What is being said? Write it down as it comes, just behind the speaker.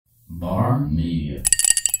Bar Media.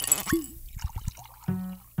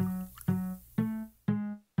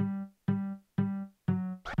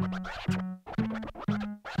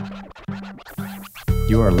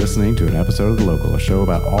 You are listening to an episode of The Local, a show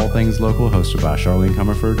about all things local, hosted by Charlene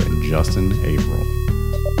Comerford and Justin April.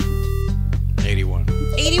 81.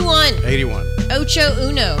 81. 81. Ocho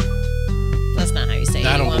uno. That's not how you say it.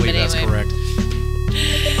 I don't believe that's correct.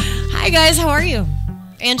 Hi, guys. How are you?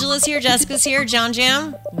 Angela's here. Jessica's here. Jon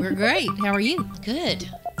Jam. We're great. How are you? Good.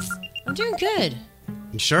 I'm doing good.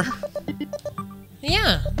 You sure?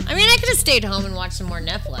 Yeah. I mean, I could have stayed home and watched some more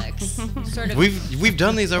Netflix. Sort of. We've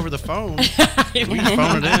done these over the phone. We can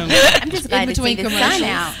phone it in. I'm just glad to see the sun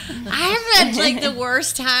out. I have had the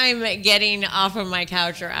worst time getting off of my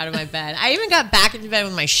couch or out of my bed. I even got back into bed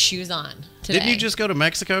with my shoes on today. Didn't you just go to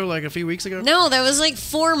Mexico a few weeks ago? No, that was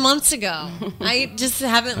 4 months ago. I just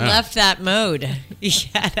haven't left that mode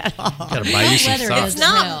yet at all. Gotta buy you some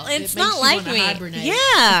socks. It's not like me. Hibernate.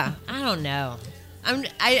 Yeah, I don't know.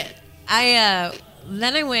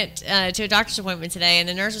 Then I went to a doctor's appointment today, and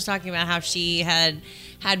the nurse was talking about how she had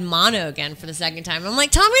mono again for the second time. I'm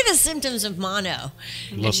like, tell me the symptoms of mono.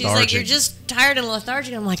 And she's like, you're just tired and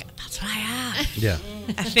lethargic. I'm like, that's what I have. Yeah.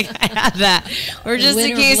 I think I have that. Or just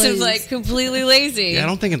a case of completely lazy. Yeah, I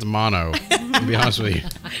don't think it's mono, to be honest with you.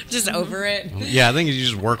 Just over it. Yeah, I think you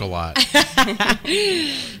just work a lot. I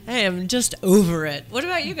am just over it. What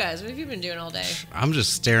about you guys? What have you been doing all day? I'm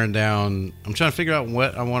just staring down. I'm trying to figure out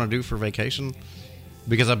what I want to do for vacation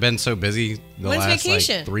because I've been so busy the last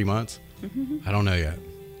vacation? 3 months. I don't know yet.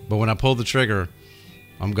 But when I pull the trigger,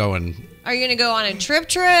 I'm going. Are you going to go on a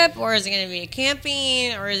trip, or is it going to be a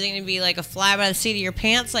camping, or is it going to be a fly by the seat of your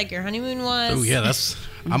pants like your honeymoon was? Oh, yeah,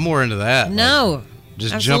 I'm more into that. No.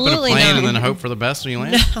 Just jump in a plane and then hope for the best when you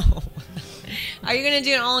land? No. Are you going to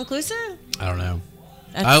do an all-inclusive? I don't know.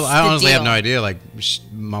 That's I honestly deal. have no idea.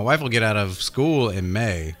 My wife will get out of school in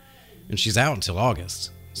May, and she's out until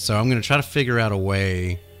August. So I'm going to try to figure out a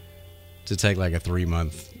way to take a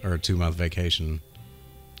 3-month or a 2-month vacation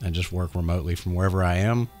and just work remotely from wherever I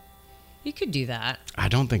am. You could do that. I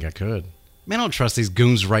don't think I could. Man, I don't trust these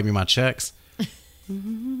goons to write me my checks.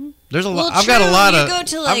 There's a lot. I've got a lot of. You go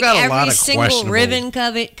to I've got a lot every of single ribbon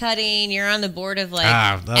cutting. You're on the board of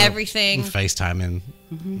everything. FaceTime in.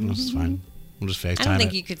 This is fine. We'll just FaceTime. I don't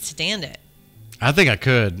think you could stand it. I think I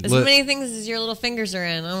could. As many things as your little fingers are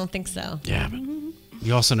in, I don't think so. Yeah, but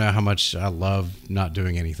you also know how much I love not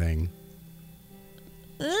doing anything.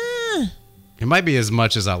 It might be as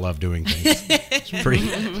much as I love doing things.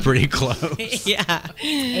 It's pretty close. Yeah.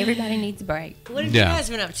 Everybody needs a break. What have you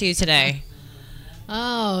guys been up to today?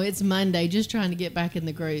 Oh, it's Monday. Just trying to get back in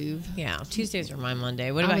the groove. Yeah, Tuesdays are my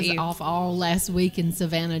Monday. What about you? I was off all last week in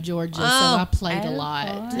Savannah, Georgia, so I played a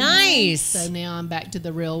lot. Nice. So now I'm back to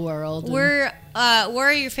the real world. Where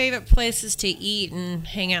are your favorite places to eat and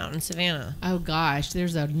hang out in Savannah? Oh gosh,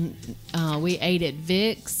 there's we ate at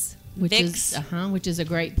Vic's, which is a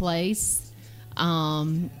great place.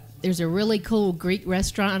 There's a really cool Greek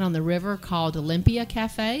restaurant on the river called Olympia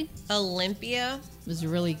Cafe. Olympia? It was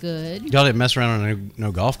really good. Y'all didn't mess around on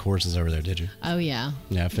no golf courses over there, did you? Oh, yeah.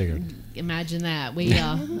 Yeah, I figured. Imagine that. We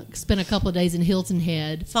spent a couple of days in Hilton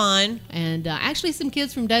Head. Fun. And actually some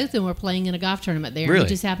kids from Dothan were playing in a golf tournament there. Really? We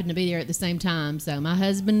just happened to be there at the same time. So my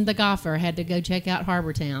husband, the golfer, had to go check out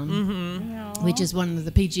Harbor Town, which is one of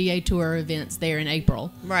the PGA Tour events there in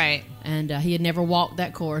April. Right. And he had never walked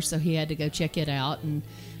that course, so he had to go check it out. And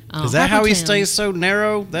is that how he stays so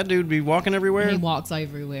narrow? That dude be walking everywhere? He walks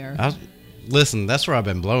everywhere. Listen, that's where I've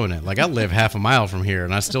been blowing it. I live half a mile from here,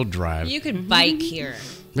 and I still drive. You could bike here.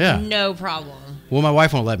 Yeah. No problem. Well, my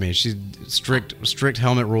wife won't let me. She's strict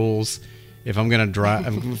helmet rules. If I'm gonna drive,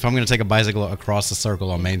 if I'm gonna take a bicycle across the circle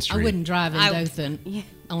on Main Street, I wouldn't drive in Dothan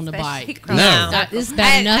on the bike. No, it's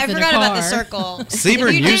bad enough I in a forgot car. about the circle. Seaburn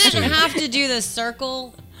if you used didn't to. have to do the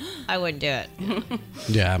circle, I wouldn't do it.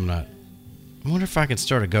 Yeah, I'm not. I wonder if I could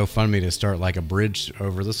start a GoFundMe to start a bridge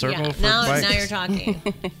over the circle for bikes. Now you're talking.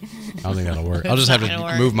 I don't think that'll work. I'll just have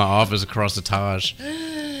to move my office across the Taj.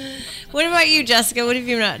 What about you, Jessica? What have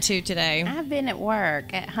you been up to today? I've been at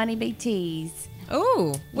work at Honeybee Teas.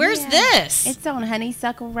 Oh, where's this? It's on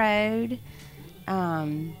Honeysuckle Road.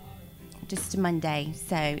 Just Monday.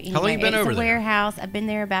 So anyway, how long you been over there? It's a warehouse. I've been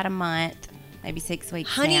there about a month, maybe 6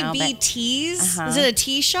 weeks now. Honeybee Teas? Is it a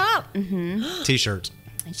tea shop? Mm-hmm. T-shirts.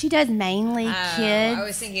 She does mainly kids. I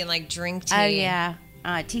was thinking drink tea. Oh, yeah.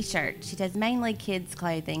 T-shirts. She does mainly kids'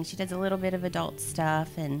 clothing. She does a little bit of adult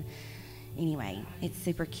stuff. And anyway, it's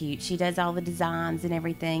super cute. She does all the designs and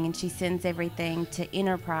everything. And she sends everything to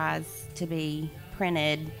Enterprise to be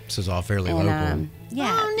printed. This is all fairly local.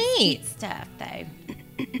 Yeah. Oh, neat. Cute stuff,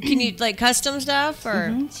 though. Can you like custom stuff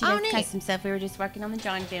or? She does custom stuff. We were just working on the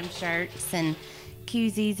Jon Jam shirts and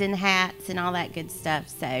koozies and hats and all that good stuff.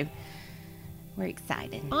 So we're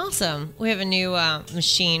excited. Awesome. We have a new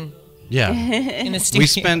machine. Yeah. In the studio. We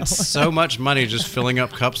spent so much money just filling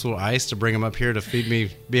up cups with ice to bring them up here to feed me,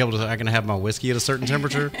 I can have my whiskey at a certain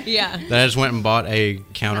temperature. Yeah. That I just went and bought a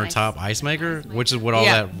countertop ice maker, which is what all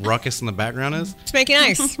that ruckus in the background is. It's making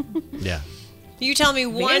ice. Yeah. You tell me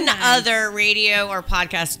one other radio or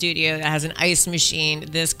podcast studio that has an ice machine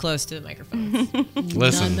this close to the microphone.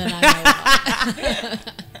 Listen. None that I know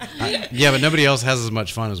of. Yeah, but nobody else has as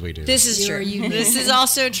much fun as we do. This is true. This is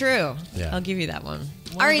also true. Yeah. I'll give you that one.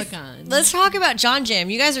 One All of right, a kind. let's talk about Jon Jam.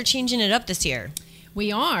 You guys are changing it up this year.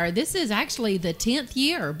 We are. This is actually the 10th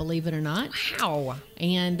year, believe it or not. Wow.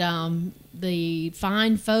 And the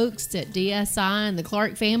fine folks at DSI and the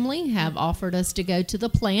Clark family have offered us to go to the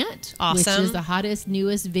Plant, which Awesome. is the hottest,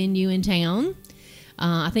 newest venue in town.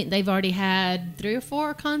 I think they've already had 3 or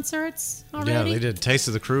 4 concerts already. Yeah, they did. Taste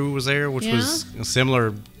of the Crew was there, which was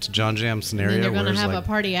similar to Jon Jam's scenario. And then they're going to have like, a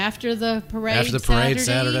party after the parade. After the parade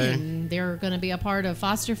Saturday. And they're going to be a part of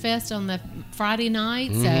Foster Fest on the Friday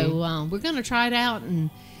night. So we're going to try it out, and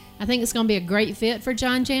I think it's going to be a great fit for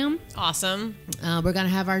Jon Jam. Awesome. We're going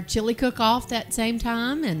to have our chili cook-off that same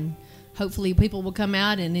time, and hopefully people will come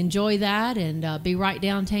out and enjoy that and be right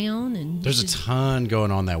downtown. And there's a ton going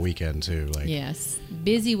on that weekend too. Like, yes,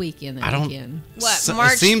 busy weekend that weekend. What,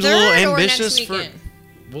 March it seems 3rd a little or ambitious next for. weekend?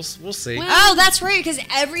 We'll see. Well, Oh, that's right, because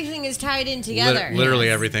everything is tied in together. Literally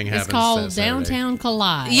everything happens. It's called that Saturday. Downtown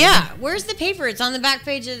Collide. Yeah. Where's the paper? It's on the back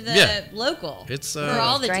page of the Yeah. local. It's for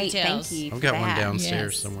all the Great, details. thank you. I've for got one that.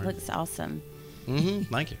 downstairs Yes. somewhere. Looks awesome.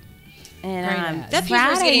 Thank you. And Great ad. That paper's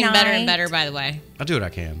Friday getting better night- and better, by the way. I do what I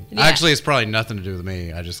can. Yeah. Actually, it's probably nothing to do with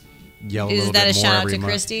me. I just yell a Is little that bit a more shout out every to month.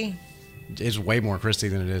 Christy? It's way more Christy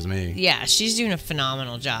than it is me. Yeah, she's doing a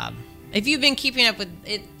phenomenal job. If you've been keeping up with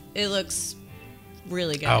it, it looks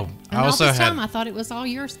really good. Oh, And I all also this had. time I thought it was all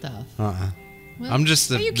your stuff. Well, I'm just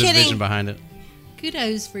the Are you vision kidding? behind it.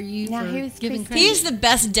 kudos for you Now, for who's giving Christy? credit. He is the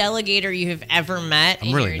best delegator you have ever met. I'm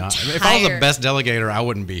in really your not. Entire... If I was the best delegator, I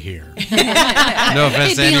wouldn't be here. no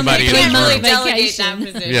offense He'd to be on anybody in that this can't room. really delegate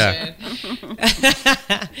that position.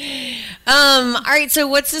 All right, so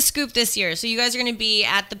what's the scoop this year? So you guys are going to be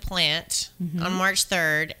at the Plant on March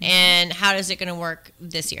 3rd, and how is it going to work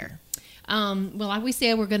this year? Well, like we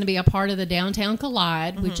said, we're going to be a part of the Downtown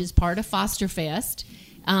Collide, which is part of Foster Fest.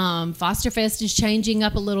 Foster Fest is changing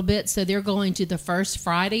up a little bit, so they're going to the first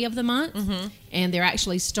Friday of the month, and they're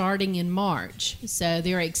actually starting in March. So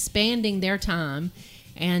they're expanding their time.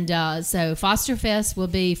 And so Foster Fest will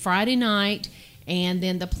be Friday night, and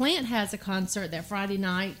then the Plant has a concert that Friday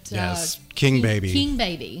night. Yes, King Baby. King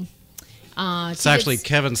Baby. It's actually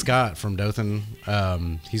Kevin Scott from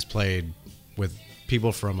Dothan. He's played with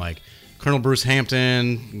people from like Colonel Bruce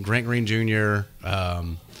Hampton, Grant Green Jr.,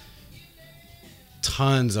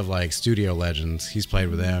 tons of like studio legends. He's played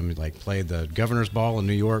with them. He like played the Governor's Ball in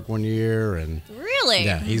New York one year, and Really?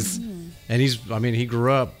 yeah, I mean, he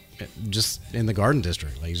grew up just in the Garden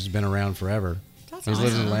District. Like he's just been around forever. He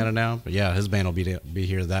lives in Atlanta now, but yeah, his band will be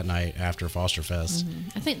here that night after Foster Fest.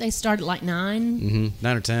 I think they start at like 9.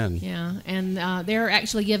 9 or 10. Yeah, and they're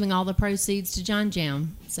actually giving all the proceeds to Jon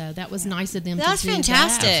Jam. So that was nice of them That's to do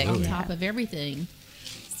fantastic. that on top of everything.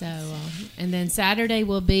 So, and then Saturday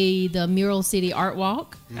will be the Mural City Art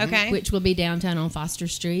Walk, Okay. which will be downtown on Foster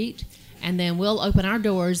Street. And then we'll open our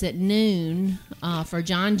doors at noon for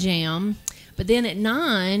Jon Jam. But then at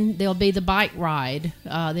 9, there'll be the bike ride.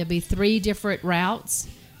 There'll be 3 different routes.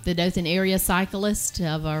 The Dothan area cyclists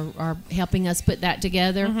are helping us put that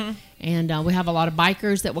together. And we have a lot of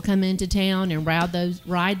bikers that will come into town and ride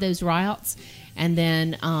those routes. And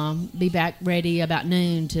then be back ready about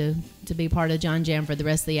noon to be part of Jon Jam for the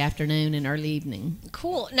rest of the afternoon and early evening.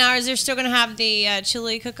 Cool. Now, is there still going to have the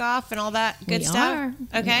chili cook-off and all that good We stuff? are.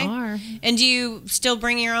 Okay. We are. And do you still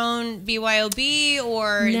bring your own BYOB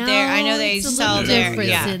or No, there? I know they it's a sell little their different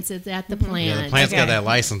Yeah. since it's at the plant. Yeah, the plant's got Okay. that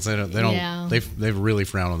license. They don't. Yeah. They've really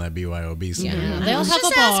frowned on that BYOB stuff. Yeah, I they'll was have a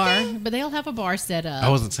just bar, asking. but they'll have a bar set up. I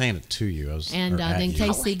wasn't saying it to you. I was. And or at then you.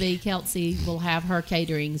 KCB Kelsey will have her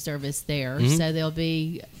catering service there, so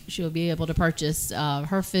she'll be able to purchase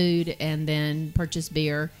her food and then purchase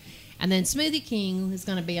beer, and then Smoothie King is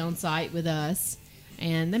going to be on site with us,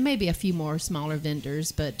 and there may be a few more smaller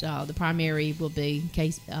vendors, but the primary will be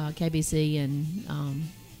KBC and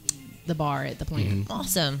the bar at the plant.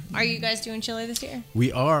 Awesome. Are you guys doing chili this year?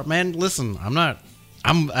 We are, man. Listen, I'm not.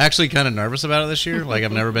 I'm actually kind of nervous about it this year. Like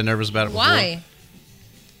I've never been nervous about it before. Why?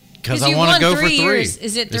 Because 'Cause I you want to won go 3 for 3 years.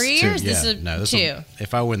 Is it It's 3 2. years? This Yeah, is no, 2.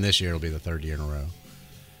 If I win this year, it'll be the 3rd year in a row.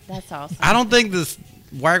 That's awesome. I don't think this.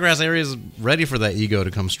 Wiregrass area is ready for that ego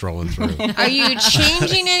to come strolling through. Are you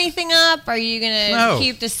changing anything up? Are you gonna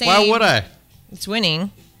keep the same? Why would I? It's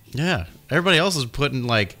winning. Yeah, everybody else is putting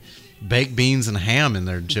like baked beans and ham in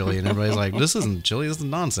their chili, and everybody's like, "This isn't chili. This is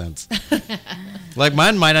nonsense." Like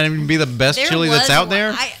mine might not even be the best chili that's out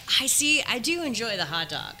there. I see. I do enjoy the hot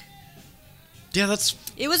dog. Yeah,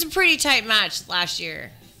 It was a pretty tight match last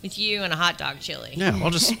year with you and a hot dog chili. Yeah, I'll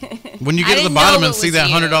just when you get to the bottom and see that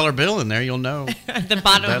 $100 bill in there, you'll know. At the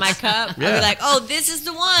bottom of my cup, yeah. I'll be like, "Oh, this is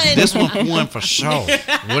the one. This one won for sure.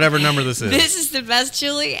 Whatever number this is. This is the best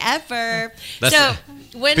chili ever."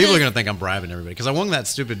 When people are gonna think I'm bribing everybody because I won that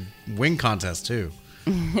stupid wing contest too.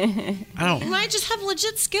 You might just have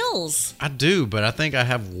legit skills. I do, but I think I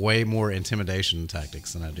have way more intimidation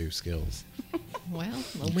tactics than I do skills. Well,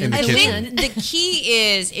 I think the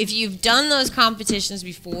key is if you've done those competitions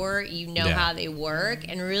before, you know how they work,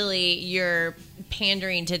 and really you're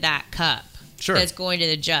pandering to that cup that's going to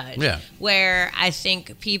the judge. Yeah. Where I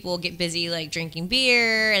think people get busy like drinking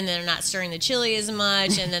beer, and then they're not stirring the chili as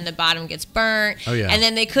much, and then the bottom gets burnt. Oh, yeah. And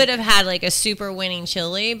then they could have had like a super winning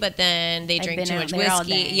chili, but then they drink too much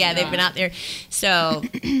whiskey. Yeah, they've been out there. So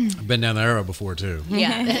I've been down the arrow before too.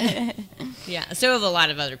 Yeah. Yeah. So have a lot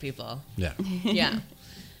of other people. Yeah. Yeah.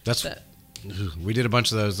 We did a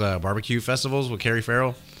bunch of those barbecue festivals with Carrie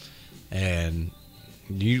Farrell, and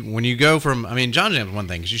when you go from, I mean, Jon Jam's one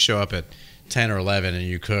thing because you show up at 10 or 11 and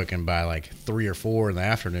you cook, and by like 3 or 4 in the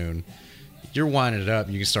afternoon, you're winding it up.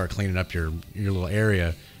 You can start cleaning up your little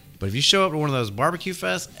area. But if you show up to one of those barbecue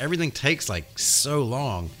fests, everything takes like so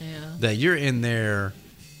long that you're in there.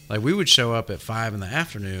 Like we would show up at 5 in the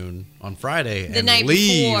afternoon on Friday and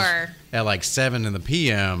leave at like 7 in the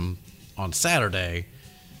PM on Saturday,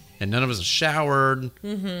 and none of us have showered.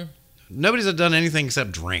 Mm-hmm. Nobody's done anything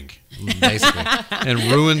except drink, basically,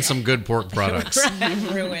 and ruin some good pork products.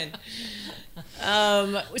 Ruin.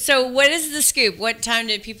 So what is the scoop? What time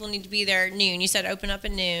do people need to be there? Noon. You said open up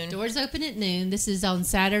at noon. Doors open at noon. This is on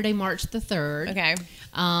Saturday, March the 3rd. Okay.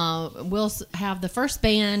 We'll have the first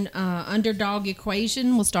band, Underdog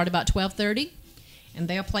Equation, will start about 12:30, and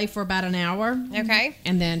they'll play for about an hour. Okay.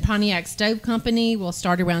 And then Pontiac Stove Company will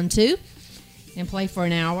start around 2 and play for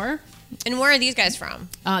an hour. And where are these guys from?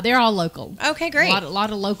 They're all local. Okay, great. A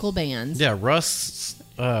lot of local bands. Yeah, Russ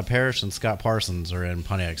Parrish and Scott Parsons are in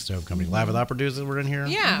Pontiac Stove Company. Live with Opera dudes that were in here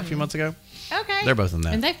a few months ago. Okay. They're both in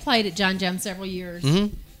that. And they've played at Jon Jam several years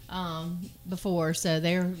before, so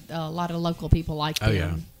they're a lot of local people like them. Oh,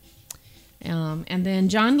 yeah. And then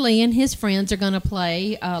John Lee and his friends are going to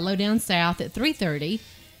play Low Down South at 3:30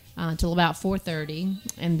 till about 4:30.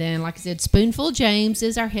 And then, like I said, Spoonful James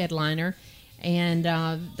is our headliner. And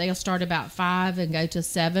they'll start about 5 and go to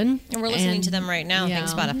 7. And we're listening to them right now.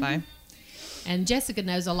 Thanks, Spotify. And Jessica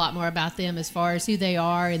knows a lot more about them as far as who they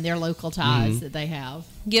are and their local ties that they have.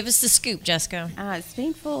 Give us the scoop, Jessica.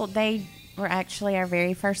 Spoonful, they were actually our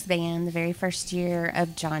very first band, the very first year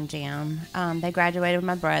of Jon Jam. They graduated with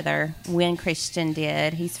my brother. Wynn Christian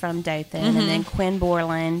did. He's from Dothan. And then Quinn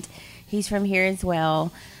Borland, he's from here as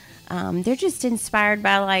well. They're just inspired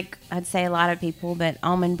by, like, I'd say a lot of people, but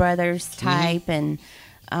Allman Brothers type. And,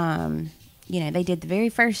 they did the very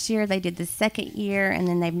first year, they did the second year, and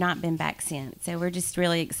then they've not been back since. So we're just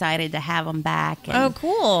really excited to have them back. And, oh,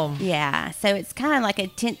 cool. Yeah. So it's kind of like a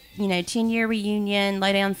 10-year reunion.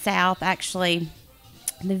 Low Down South, actually,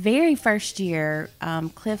 the very first year,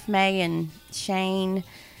 Cliff May and Shane,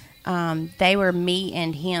 they were me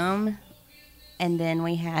and him. And then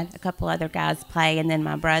we had a couple other guys play, and then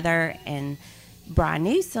my brother and Brian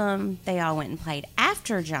Newsom, they all went and played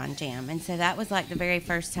after Jon Jam. And so that was like the very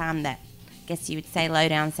first time that, I guess you would say, Low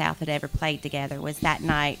Down South had ever played together, was that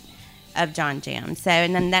night of Jon Jam. So,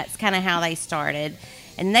 and then that's kind of how they started.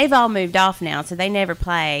 And they've all moved off now, so they never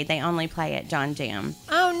play. They only play at Jon Jam.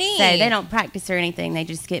 Oh, neat. So they don't practice or anything. They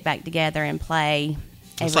just get back together and play.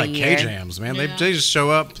 It's like K-Jams, man. Yeah. They just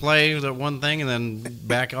show up, play that one thing, and then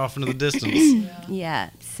back off into the distance.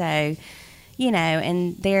 Yeah. So,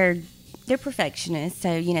 and they're perfectionists.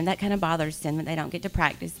 So, that kind of bothers them that they don't get to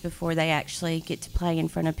practice before they actually get to play in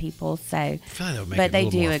front of people. So, I feel like that would make it a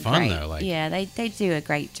little more fun, though. Yeah, they do a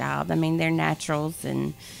great job. I mean, they're naturals.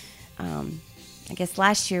 And I guess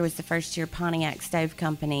last year was the first year Pontiac Stove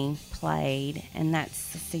Company played. And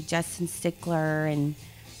that's, Justin Stickler and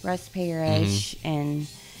Russ Parrish and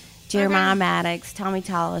Jeremiah Maddox, Tommy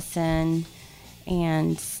Tollison,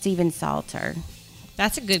 and Steven Salter.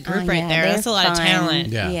 That's a good group right there. That's a lot of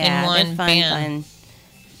talent in one band. Fun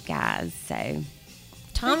guys. So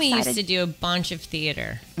Tommy used to do a bunch of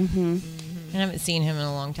theater. I haven't seen him in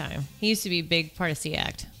a long time. He used to be a big part of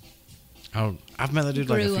C-Act. Oh, I've met that dude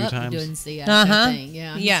like a Grew few up times. doing CF, Uh-huh. I think.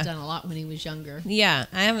 Yeah, Yeah. he's done a lot when he was younger. Yeah,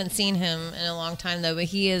 I haven't seen him in a long time though, but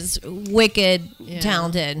he is wicked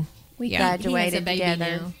talented. We Yeah. graduated He has a baby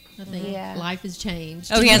together. now. I think Yeah. life has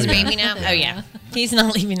changed. Oh, he has a baby now? Oh, yeah. He's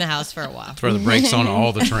not leaving the house for a while. Throw the brakes on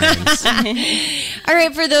all the trains. All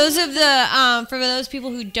right, for those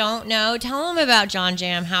people who don't know, tell them about Jon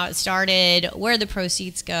Jam, how it started, where the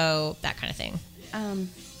proceeds go, that kind of thing.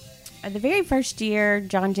 The very first year,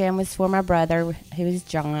 Jon Jam was for my brother, who is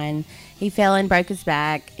John. He fell and broke his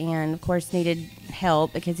back, and of course needed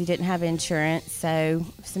help because he didn't have insurance. So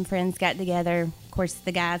some friends got together, of course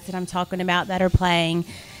the guys that I'm talking about that are playing,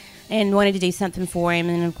 and wanted to do something for him,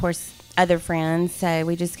 and of course other friends. So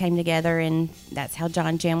we just came together, and that's how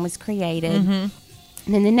Jon Jam was created. And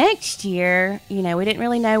then the next year, we didn't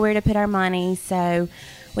really know where to put our money, so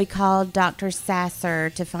we called Dr. Sasser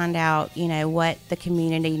to find out, what the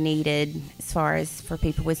community needed as far as for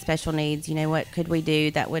people with special needs. What could we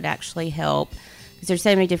do that would actually help? Because there's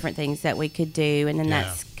so many different things that we could do, and then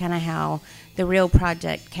that's kind of how the real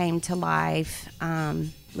project came to life,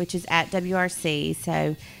 which is at WRC.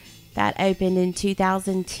 So that opened in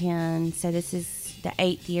 2010. So this is the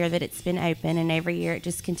 8th year that it's been open, and every year it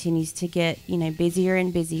just continues to get, busier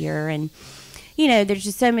and busier. And, there's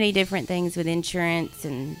just so many different things with insurance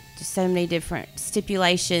and just so many different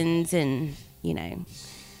stipulations, and,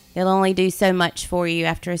 they'll only do so much for you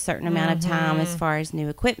after a certain amount of time as far as new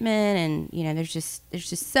equipment. And, there's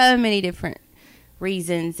just so many different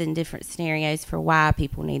reasons and different scenarios for why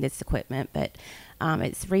people need this equipment. But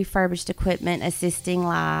it's refurbished equipment assisting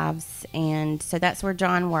lives, and so that's where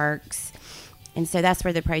John works, and so that's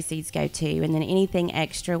where the proceeds go to. And then anything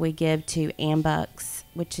extra we give to Ambux,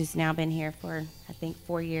 which has now been here for I think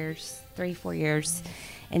 4 years, 3-4 years.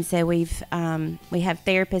 And so we have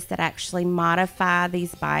therapists that actually modify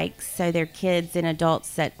these bikes, so they're kids and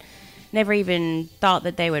adults that never even thought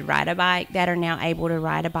that they would ride a bike that are now able to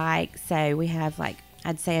ride a bike. So we have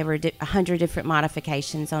I'd say over 100 different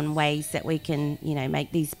modifications on ways that we can,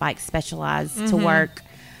 make these bikes specialized to work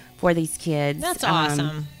for these kids. That's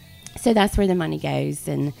awesome. So that's where the money goes.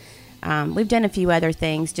 And we've done a few other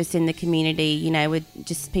things just in the community, with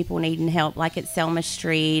just people needing help, like at Selma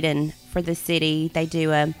Street, and for the city, they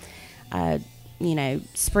do a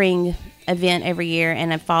spring event every year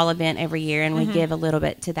and a fall event every year, and we give a little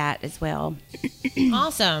bit to that as well.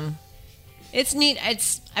 Awesome. It's neat.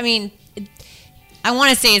 I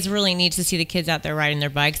want to say it's really neat to see the kids out there riding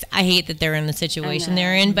their bikes. I hate that they're in the situation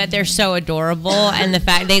they're in, but they're so adorable, and the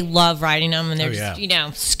fact they love riding them, and they're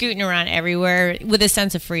just, scooting around everywhere with a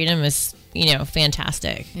sense of freedom is,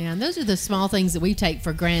 fantastic. Yeah, and those are the small things that we take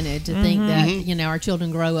for granted, to think that, our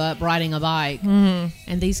children grow up riding a bike.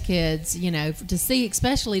 And these kids,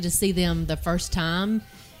 especially to see them the first time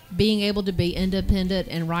being able to be independent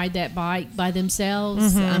and ride that bike by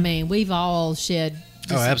themselves. I mean, we've all shed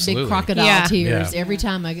big crocodile tears every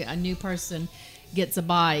time a new person gets a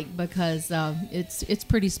bike, because it's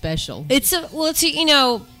pretty special.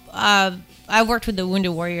 I worked with the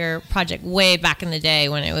Wounded Warrior Project way back in the day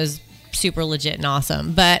when it was super legit and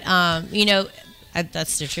awesome. But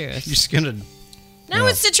that's the truth. You're just gonna. No,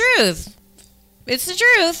 it's the truth. It's the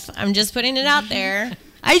truth. I'm just putting it out there.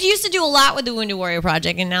 I used to do a lot with the Wounded Warrior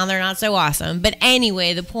Project, and now they're not so awesome. But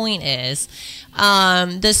anyway, the point is,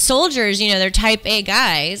 the soldiers, they're type A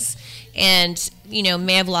guys, and,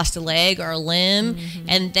 may have lost a leg or a limb,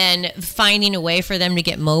 and then finding a way for them to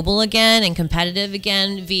get mobile again and competitive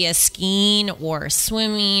again via skiing or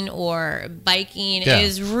swimming or biking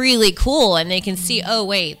is really cool. And they can see, oh,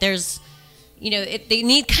 wait, there's, they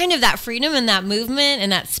need kind of that freedom and that movement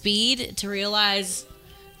and that speed to realize,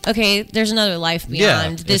 okay, there's another life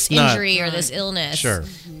beyond this injury or this illness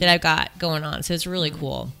that I've got going on. So it's really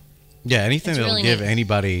cool. Yeah, anything that'll really give neat.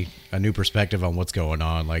 anybody a new perspective on what's going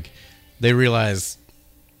on. Like, they realize,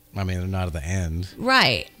 they're not at the end.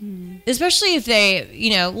 Right. Especially if they,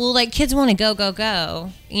 kids want to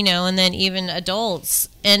go, and then even adults.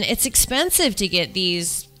 And it's expensive to get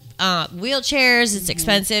these wheelchairs. It's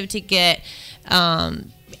expensive to get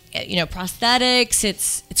prosthetics.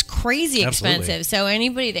 It's crazy expensive. Absolutely. So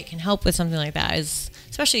anybody that can help with something like that is,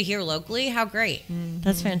 especially here locally, how great.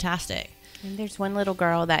 That's fantastic. And there's one little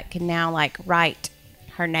girl that can now write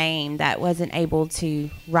her name that wasn't able to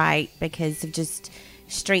write because of just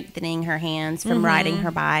strengthening her hands from riding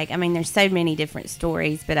her bike. I mean, there's so many different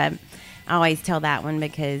stories, but I always tell that one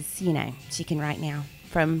because, she can write now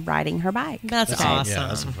from riding her bike. That's awesome. Yeah,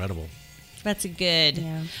 that's incredible. That's good.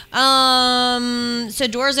 Yeah. So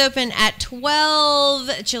doors open at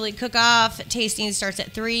 12. Chili cook-off. Tasting starts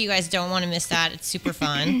at 3. You guys don't want to miss that. It's super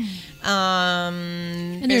fun.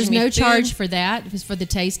 And there's no charge for that. It's for the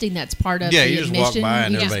tasting. That's part of the admission. You just walk by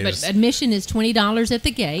and but admission is $20 at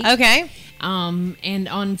the gate. Okay. And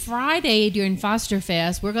on Friday during Foster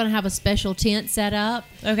Fest, we're going to have a special tent set up.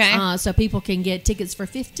 Okay. So people can get tickets for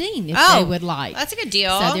 $15 if they would like. That's a good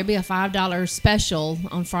deal. So there'll be a $5 special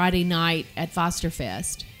on Friday night at Foster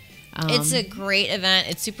Fest. It's a great event.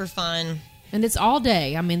 It's super fun. And it's all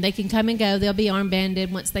day. I mean, they can come and go. They'll be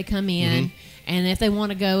armbanded once they come in. Mm-hmm. And if they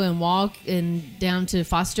want to go and walk down to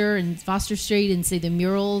Foster Street and see the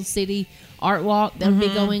Mural City Art Walk that'll be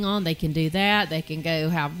going on, they can do that. They can go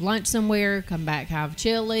have lunch somewhere, come back, have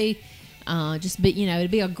chili.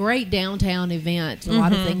 It'd be a great downtown event. A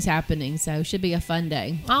lot of things happening, so it should be a fun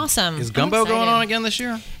day. Awesome. Is gumbo going on again this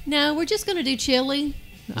year? No, we're just going to do chili.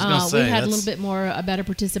 We had a little bit a better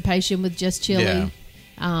participation with just chili. Yeah.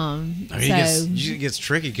 It gets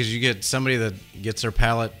tricky because you get somebody that gets their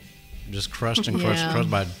palate just crushed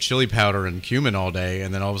by chili powder and cumin all day,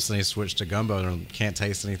 and then all of a sudden they switch to gumbo and can't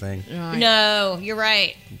taste anything. Right. No, you're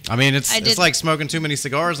right. I mean, it's like smoking too many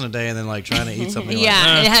cigars in a day and then like trying to eat something. It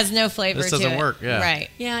has no flavor. This doesn't work. Yeah, right.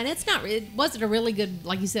 Yeah, and it wasn't a really good,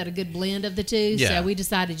 like you said, a good blend of the two. Yeah. So we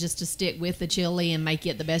decided just to stick with the chili and make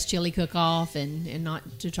it the best chili cook-off, and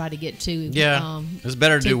not to try to get too. Yeah, it's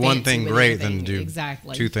better to do one thing great than do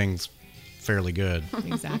two things fairly good.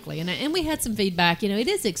 Exactly. And we had some feedback. It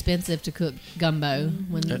is expensive to cook gumbo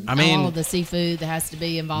when all of the seafood that has to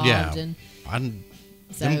be involved. Yeah. And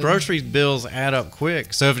them grocery bills add up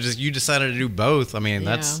quick. So if you decided to do both, I mean,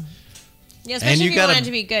 that's... Yeah, especially if you want it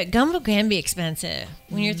to be good. Gumbo can be expensive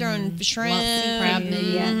when you're throwing shrimp, crab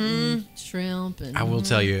meat, shrimp. And, I will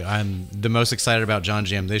tell you, I'm the most excited about Jon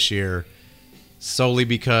Jam this year solely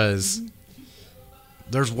because...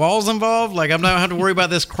 There's walls involved. Like, I'm not have to worry about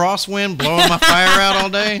this crosswind blowing my fire out all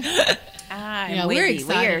day. We're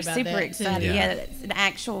excited. We are super excited. Yeah, it's an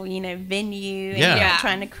actual, venue. And you're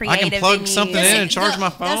trying to create I can plug something in and charge my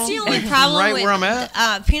phone. That's the only problem right with where I'm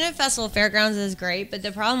at. Peanut Festival Fairgrounds is great, but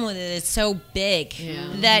the problem with it is so big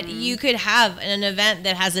that you could have an event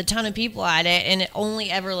that has a ton of people at it, and it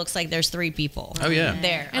only ever looks like there's 3 people. Oh yeah,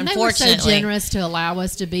 there. And they were so generous to allow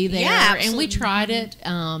us to be there. Yeah, and we tried it.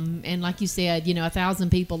 And like you said, 1,000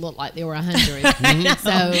 people looked like there were 100.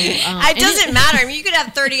 So it doesn't matter. I mean, you could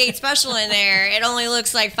have 38 special in there. It only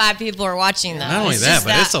looks like 5 people are watching them. Not only that,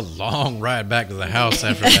 but it's a long ride back to the house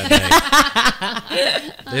after that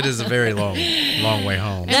day. It is a very long way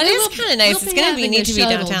home. That is kind of nice. It's going to be neat to be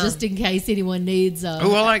downtown. Just in case anyone needs I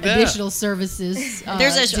like that. additional services.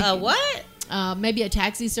 There's a what? Maybe a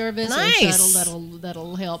taxi service or a shuttle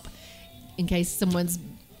that'll help in case someone's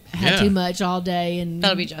had too much all day. And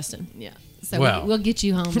that'll be Justin. Yeah. So we'll get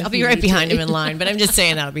you home. I'll be right behind him in line, but I'm just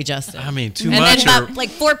saying that'll be Justin. I mean, too much. And then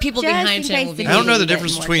 4 people behind him will be. I don't know the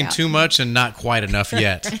difference between too much and not quite enough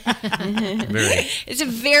yet. It's a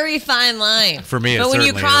very fine line. For me, but when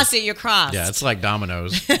you cross it, you're crossed. Yeah, it's like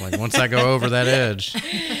dominoes. Like once I go over that edge,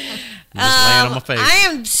 I'm just laying on my face. I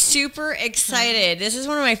am super excited. This is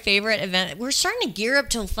one of my favorite events. We're starting to gear up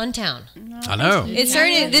to Funtown. I know. It's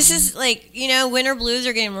starting. This is winter blues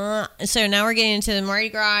are getting. So now we're getting into the Mardi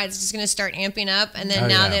Gras. It's just going to start amping up, and then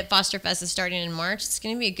that Foster Fest is starting in March, it's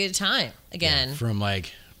going to be a good time again. Yeah,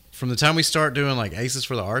 from the time we start doing Aces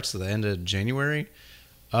for the Arts to the end of January,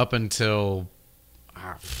 up until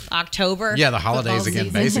October. Yeah, the holidays again,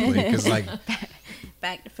 basically, because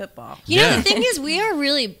back to football. The thing is, we are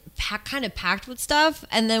really kind of packed with stuff,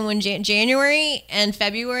 and then when January and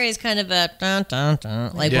February is kind of a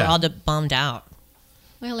we're all bummed out.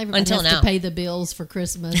 Well, everybody has to pay the bills for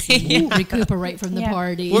Christmas and recuperate from the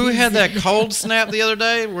party. Well, we had that cold snap the other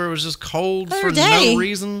day where it was just cold for no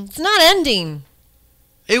reason. It's not ending.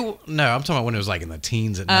 No, I'm talking about when it was in the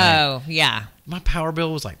teens at night. Oh, yeah. My power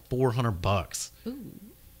bill was $400. Ooh.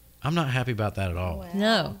 I'm not happy about that at all. Wow.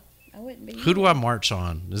 No. I wouldn't be. Who do I march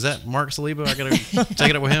on? Is that Mark Saliba? I got to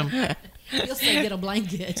take it up with him? He'll say get a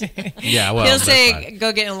blanket. Yeah, well, he'll say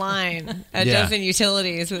go get in line at Dothan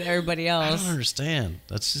Utilities with everybody else. I don't understand.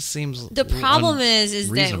 That just seems. The problem is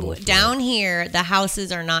that down here the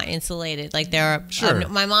houses are not insulated. Like there are. Sure.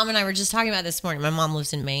 My mom and I were just talking about this morning. My mom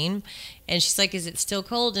lives in Maine. And she's like, is it still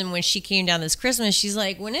cold? And when she came down this Christmas, she's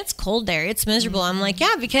like, when it's cold there, it's miserable. I'm like,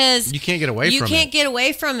 yeah, because you can't get away from it. You can't get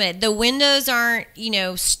away from it. The windows aren't,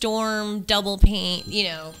 storm double paint.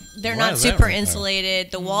 They're not super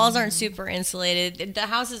insulated. The walls aren't super insulated. The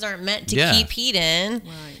houses aren't meant to keep heat in.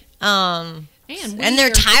 Right. And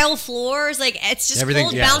they're tile floors. It's just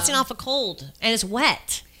cold bouncing off of cold. And it's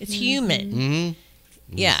wet. It's humid.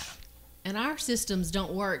 Mm-hmm. Yeah. And our systems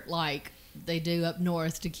don't work like they do up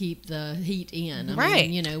north to keep the heat in. I Right.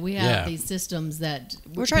 mean, we have these systems that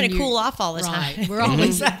we're trying to cool off all the time. We're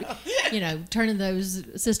always, turning those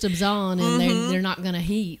systems on, and they're not going to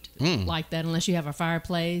heat like that unless you have a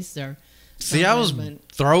fireplace or. See, I was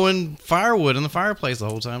throwing firewood in the fireplace the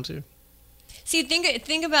whole time too. See,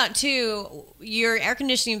 think about too. Your air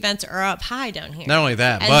conditioning vents are up high down here. Not only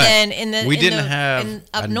that, and but then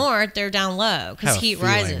up north they're down low because heat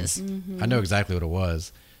rises. I know exactly what it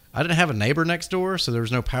was. I didn't have a neighbor next door, so there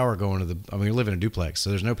was no power going to the. I mean, we live in a duplex, so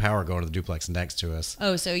there's no power going to the duplex next to us.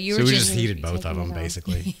 Oh, so we just heated both of them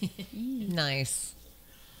basically. Nice.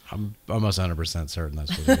 I'm almost 100% certain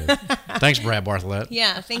that's what it is. Thanks, Brad Barthollet.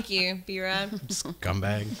 Yeah, thank you, B-Rod.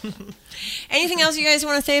 Scumbag. Anything else you guys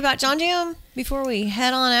want to say about Jon Jam before we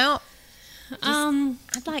head on out?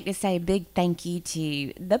 I'd like to say a big thank you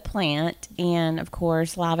to the plant and, of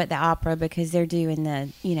course, Live at the Opera, because they're doing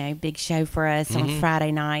the, big show for us on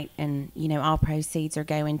Friday night. And, all proceeds are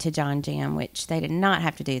going to Jon Jam, which they did not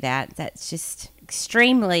have to do that. That's just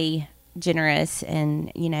extremely generous.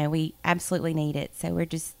 And, we absolutely need it. So we're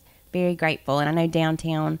just very grateful. And I know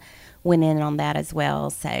downtown went in on that as well.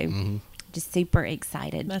 So just super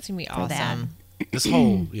excited. That's going to be awesome.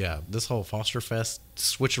 That. This whole Foster Fest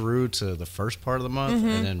switcheroo to the first part of the month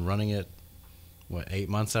and then running it, 8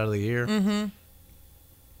 months out of the year? Mm-hmm.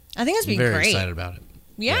 I think it's been very great. excited about it.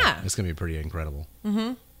 Yeah. It's going to be pretty incredible.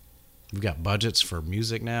 Mm-hmm. We've got budgets for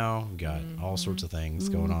music now. We've got all sorts of things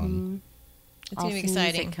going on. It's going to be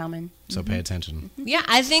exciting. Music coming. So pay attention. Yeah,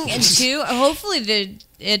 I think, and too, hopefully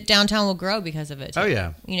downtown will grow because of it. Too. Oh,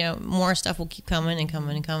 yeah. More stuff will keep coming and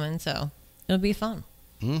coming and coming, so it'll be fun.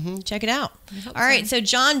 Mm-hmm. Check it out. All right, so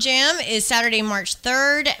Jon Jam is Saturday, March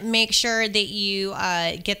 3rd. Make sure that you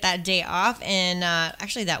get that day off, and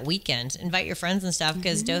actually that weekend. Invite your friends and stuff,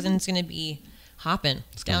 because Dothan's going to be hopping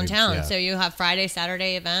downtown. So you'll have Friday,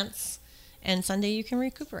 Saturday events, and Sunday you can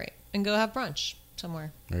recuperate and go have brunch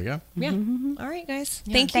somewhere. There you go. Yeah. All right, guys.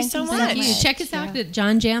 Thank you so much. Thank you. Check us out at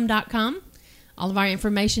jonjam.com. All of our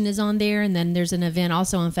information is on there, and then there's an event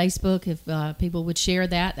also on Facebook. If people would share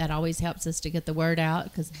that always helps us to get the word out,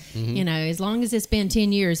 because, as long as it's been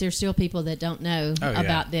 10 years, there's still people that don't know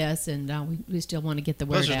about this, and we still want to get the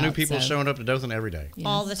word out. There's new people showing up to Dothan every day. Yes,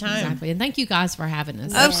 all the time. Exactly. And thank you guys for having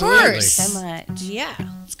us. Of course. So much. Yeah.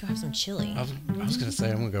 Let's go have some chili. I was going to say,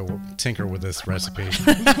 I'm going to go tinker with this recipe.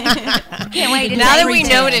 Can't wait to now that we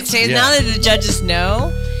know what it tastes, now that the judges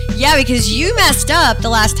know. Yeah, because you messed up the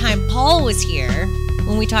last time Paul was here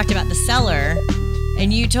when we talked about the cellar,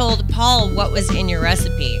 and you told Paul what was in your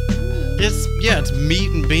recipe. It's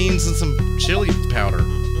meat and beans and some chili powder.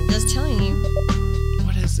 I'm just telling you.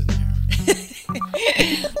 What is in there?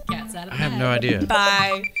 Cat's out of the I have bag. no idea.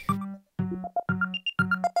 Bye.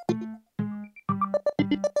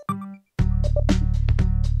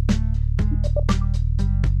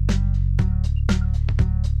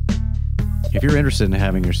 If you're interested in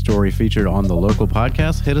having your story featured on the local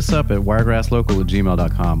podcast, hit us up at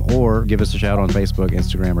wiregrasslocal@gmail.com or give us a shout on Facebook,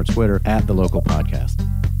 Instagram, or Twitter at The Local Podcast.